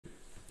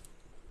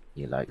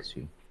He likes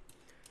you.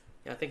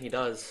 Yeah, I think he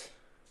does.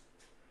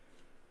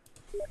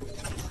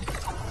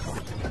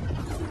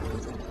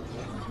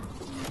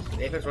 Did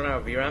Apex run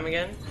out of VRAM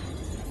again?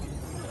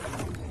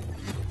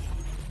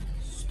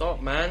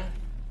 Stop, man.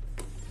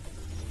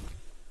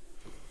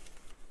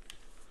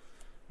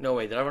 No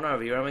way, did I run out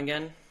of VRAM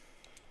again?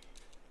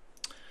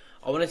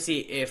 I want to see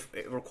if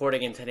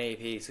recording in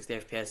 1080p 60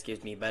 FPS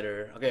gives me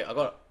better. Okay, I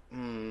got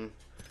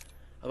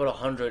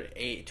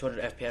 108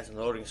 200 FPS on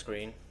the loading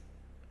screen.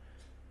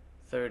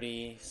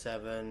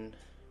 37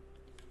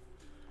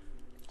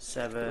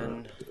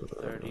 7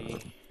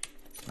 30.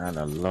 Man,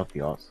 I love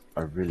the art.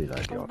 I really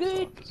like the art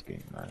style of this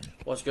game, man.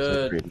 What's good?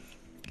 So pretty.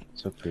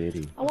 So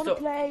pretty. I want to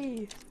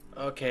play.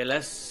 Okay,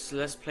 let's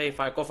play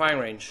go firing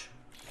range.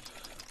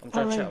 I'm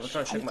trying to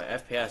check my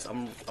FPS.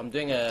 I'm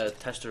doing a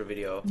tester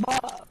video.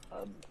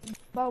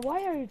 But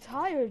why are you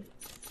tired?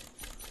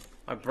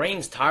 My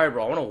brain's tired,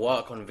 bro. I want to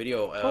work on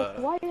video. But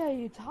why are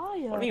you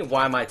tired? What do you mean?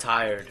 Why am I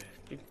tired?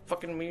 You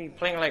fucking me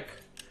playing like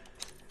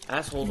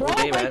assholes bro, all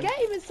day, man. My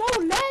game is so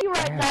laggy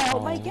right now.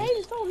 My game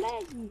is so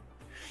laggy.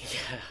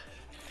 Yeah.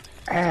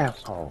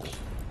 Asshole.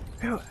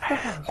 You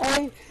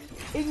asshole.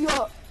 In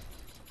your.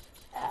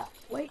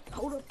 Wait,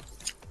 hold up.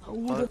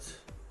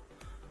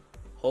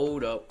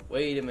 Hold up.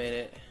 Wait a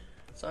minute.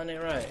 Something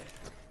ain't right.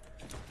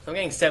 So I'm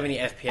getting 70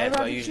 FPS,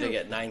 but I usually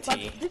get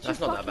 90.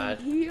 That's not that bad.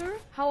 Did you hear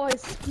how I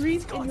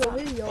screamed in your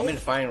video? I'm in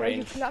firing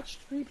range. You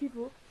clutched 3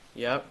 people.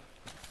 Yep.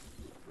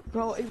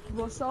 Bro, it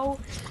was so...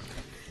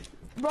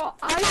 Bro,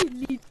 I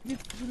need you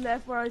to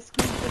laugh where I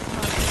screamed this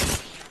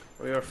much.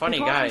 Well, you're a funny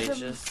guy. You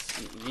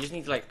just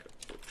need to like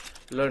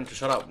learn to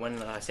shut up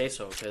when I say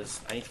so, because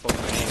I need to focus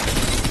on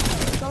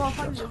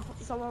the game.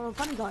 So I'm a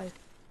funny guy.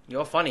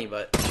 You're funny,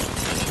 but you need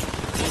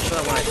to shut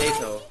up when I say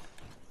so.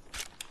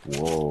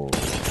 Whoa.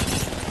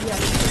 Yeah.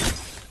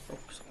 Oh,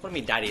 call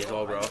me daddy as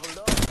well, bro.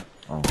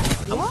 Oh.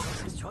 What?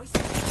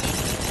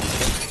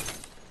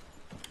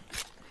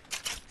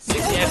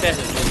 60 FPS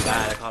is really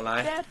bad, I can't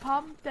lie. The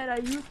pump that I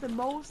use the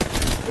most is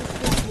this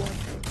one.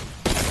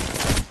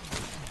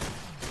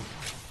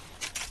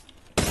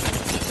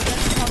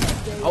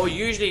 Oh,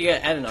 you usually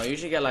get, I don't know, I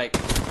usually get like,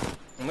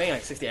 I'm getting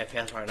like 60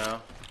 FPS right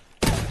now.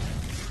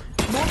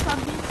 More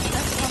pumping,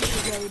 less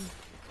pumping game.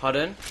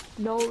 Pardon?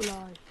 No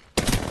lie.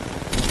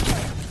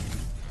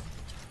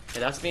 Yeah,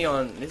 that's me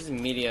on, this is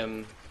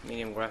medium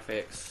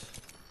graphics.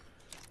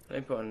 Let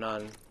me put on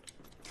none.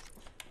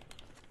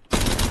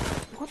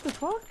 What the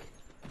fuck?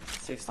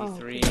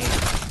 63. Oh,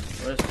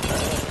 okay.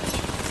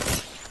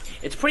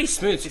 It's pretty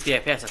smooth 60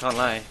 FPS, I can't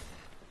lie.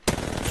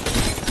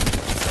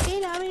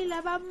 Hey, I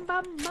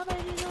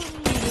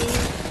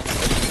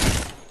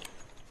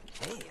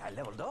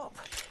leveled up.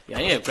 Yeah,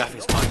 I need a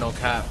graphics card, no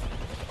cap.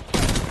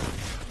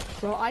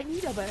 Bro, I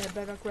need a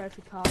better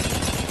graphic card.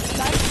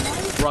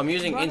 Bro, I'm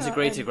using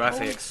integrated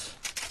graphics.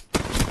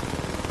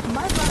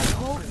 My brother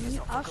told me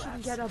I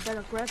should get a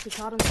better graphic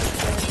card and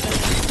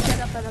get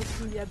a better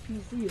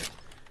PC.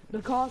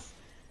 Because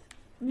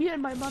me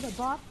and my mother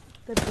bought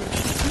the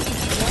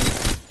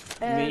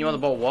PC. You mean your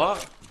mother bought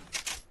what?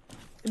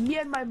 Me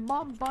and my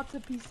mom bought the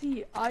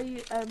PC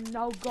I am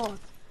now got.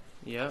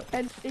 Yeah.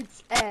 And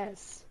it's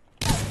ass.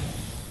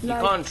 You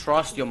can't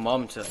trust your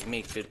mom to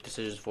make good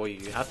decisions for you.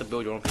 You have to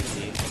build your own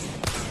PC.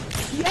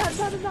 Yeah,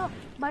 no.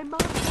 My mom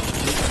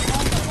doesn't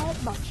have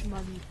that much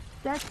money.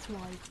 That's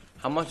why.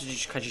 How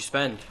much can you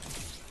spend?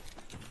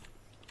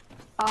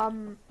 My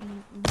mom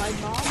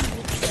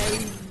would say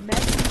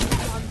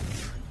maximum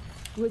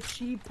which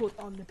she put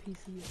on the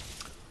PC.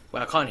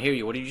 Well, I can't hear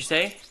you. What did you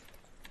say?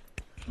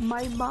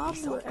 My mom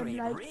would,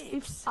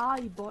 if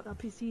I bought a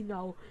PC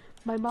now,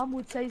 my mom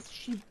would say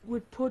she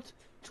would put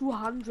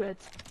 $200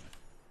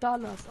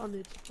 on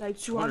it, like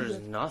 200. $200 is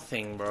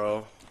nothing,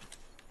 bro.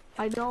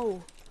 I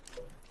know.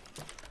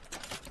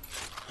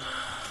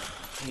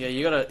 Yeah,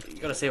 you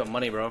gotta save up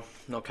money, bro.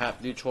 No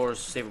cap. Do chores,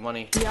 save up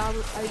money. Yeah,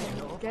 I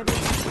get it.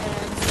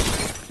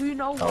 Do you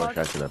know what?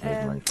 How should you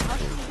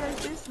get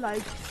this?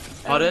 Like,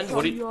 pardon?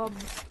 What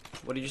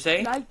did you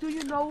say? Like, do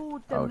you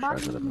know the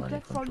money you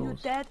get from your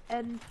dad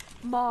and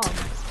mom?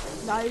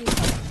 Like,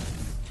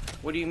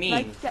 what do you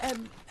mean? Like,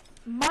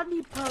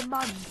 money per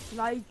month.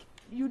 Like,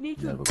 you don't need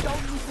to do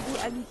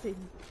anything.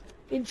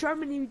 In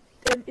Germany,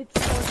 it's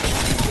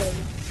called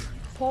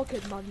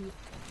pocket money.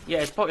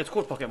 Yeah, it's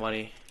called pocket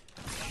money.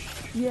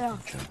 Yeah,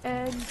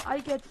 and I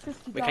get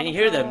 $50. Wait, can you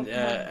hear them,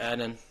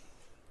 Annan?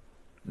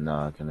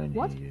 No, I can only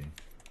hear you.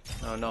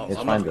 Oh no,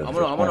 I'm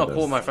gonna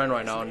call my friend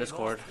right now on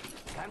Discord.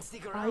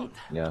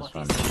 Yeah, that's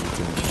fine.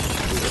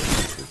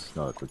 It's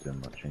not good doing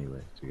much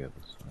anyway together.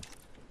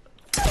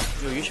 So.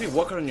 Yo, you should be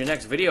working on your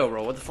next video,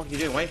 bro. What the fuck are you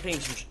doing? Why are you playing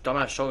some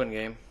dumbass Shogun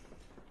game?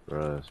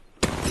 Bro,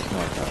 it's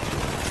not that.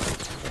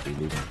 I'll be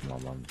leaving for my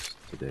mum's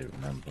today,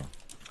 remember?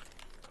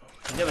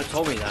 You never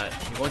told me that.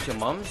 You going to your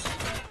mum's?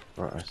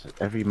 Bro, I said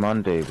every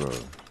Monday, bro.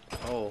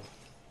 Oh.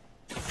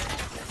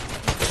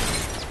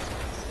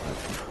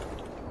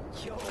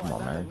 Come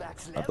on, man.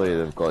 I thought you'd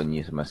have gotten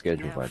used to my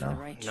schedule by now.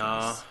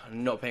 Nah,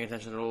 I'm not paying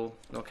attention at all.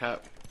 No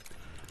cap.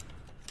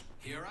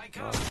 Here I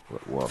come.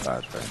 What a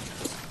bad friend.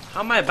 How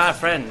am I a bad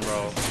friend,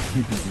 bro?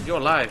 You're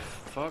alive.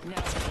 Fuck.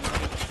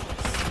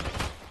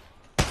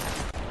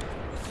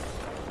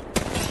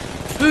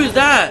 Who's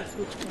that?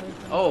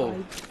 Oh.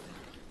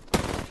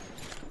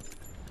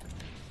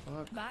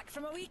 Back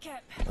from a weekend.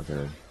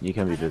 Okay, you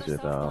can be busy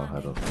with that. I'll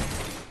head off.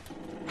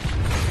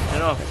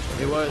 No,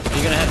 it was.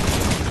 You're gonna head.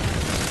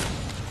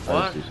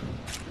 What?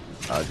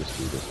 I'll just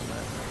do this one,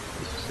 man.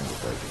 This is single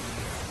player.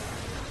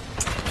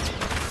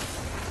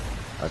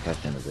 I'll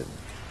catch you in a bit.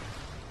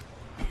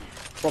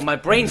 Bro, my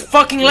brain's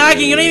fucking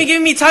lagging. You're not even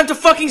giving me time to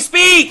fucking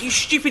speak. You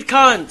stupid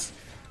cunt.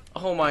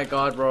 Oh my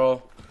god,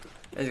 bro.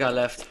 This guy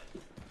left.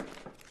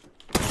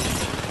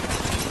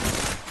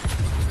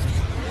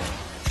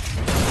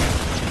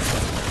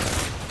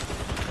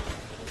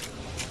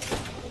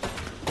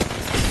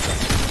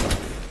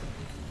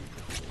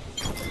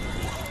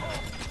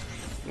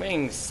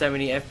 Getting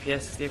 70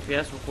 FPS, 60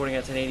 FPS, recording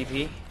at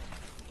 1080p.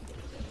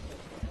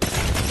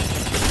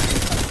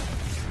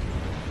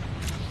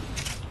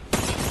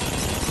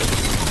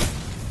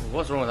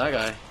 What's wrong with that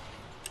guy?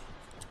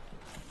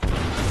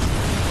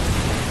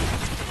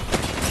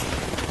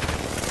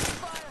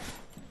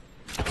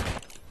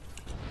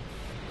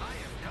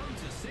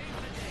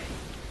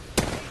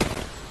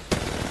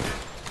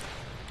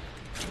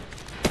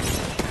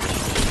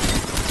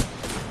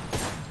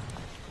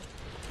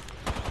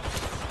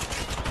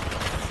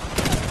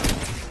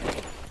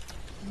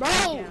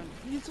 Bro,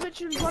 you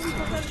switching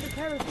 20% of the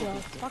character.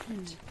 Fuck me.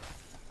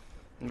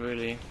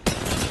 Really?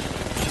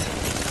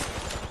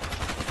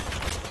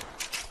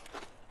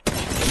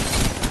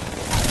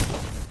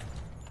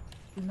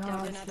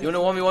 No. You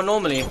wanna 1v1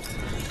 normally?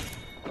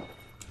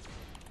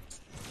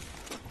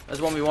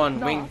 Let's 1v1.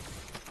 No. Wing.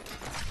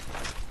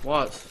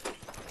 What?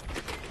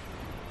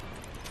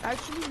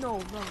 Actually, no.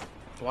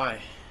 Why?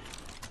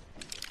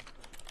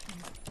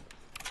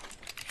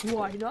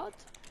 Why not?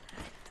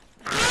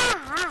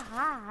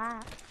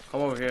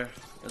 Come over here.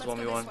 Let's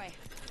 1v1.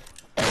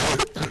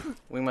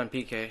 Wingman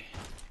PK.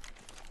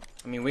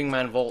 I mean,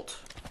 Wingman Volt.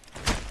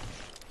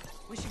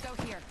 We should go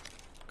here.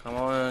 Come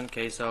on,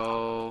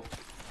 Queso.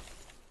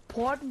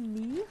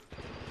 Pardon me?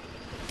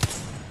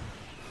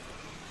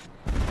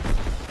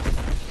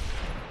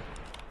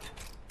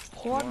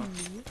 Pardon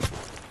me?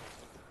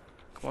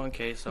 Come on,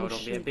 Queso. Oh, Don't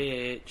shit. be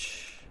a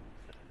bitch.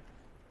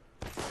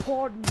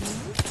 Pardon me?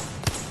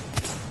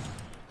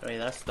 I mean,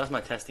 that's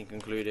my testing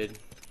concluded.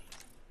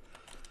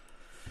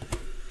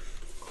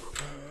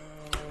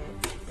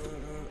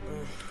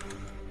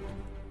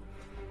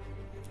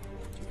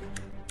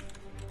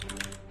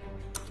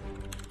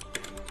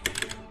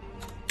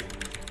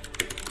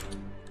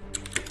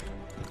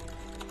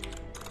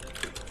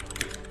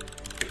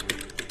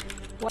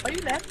 What are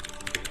you there?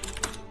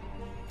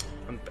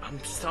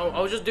 I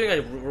was just doing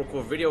a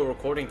video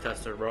recording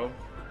tester, bro.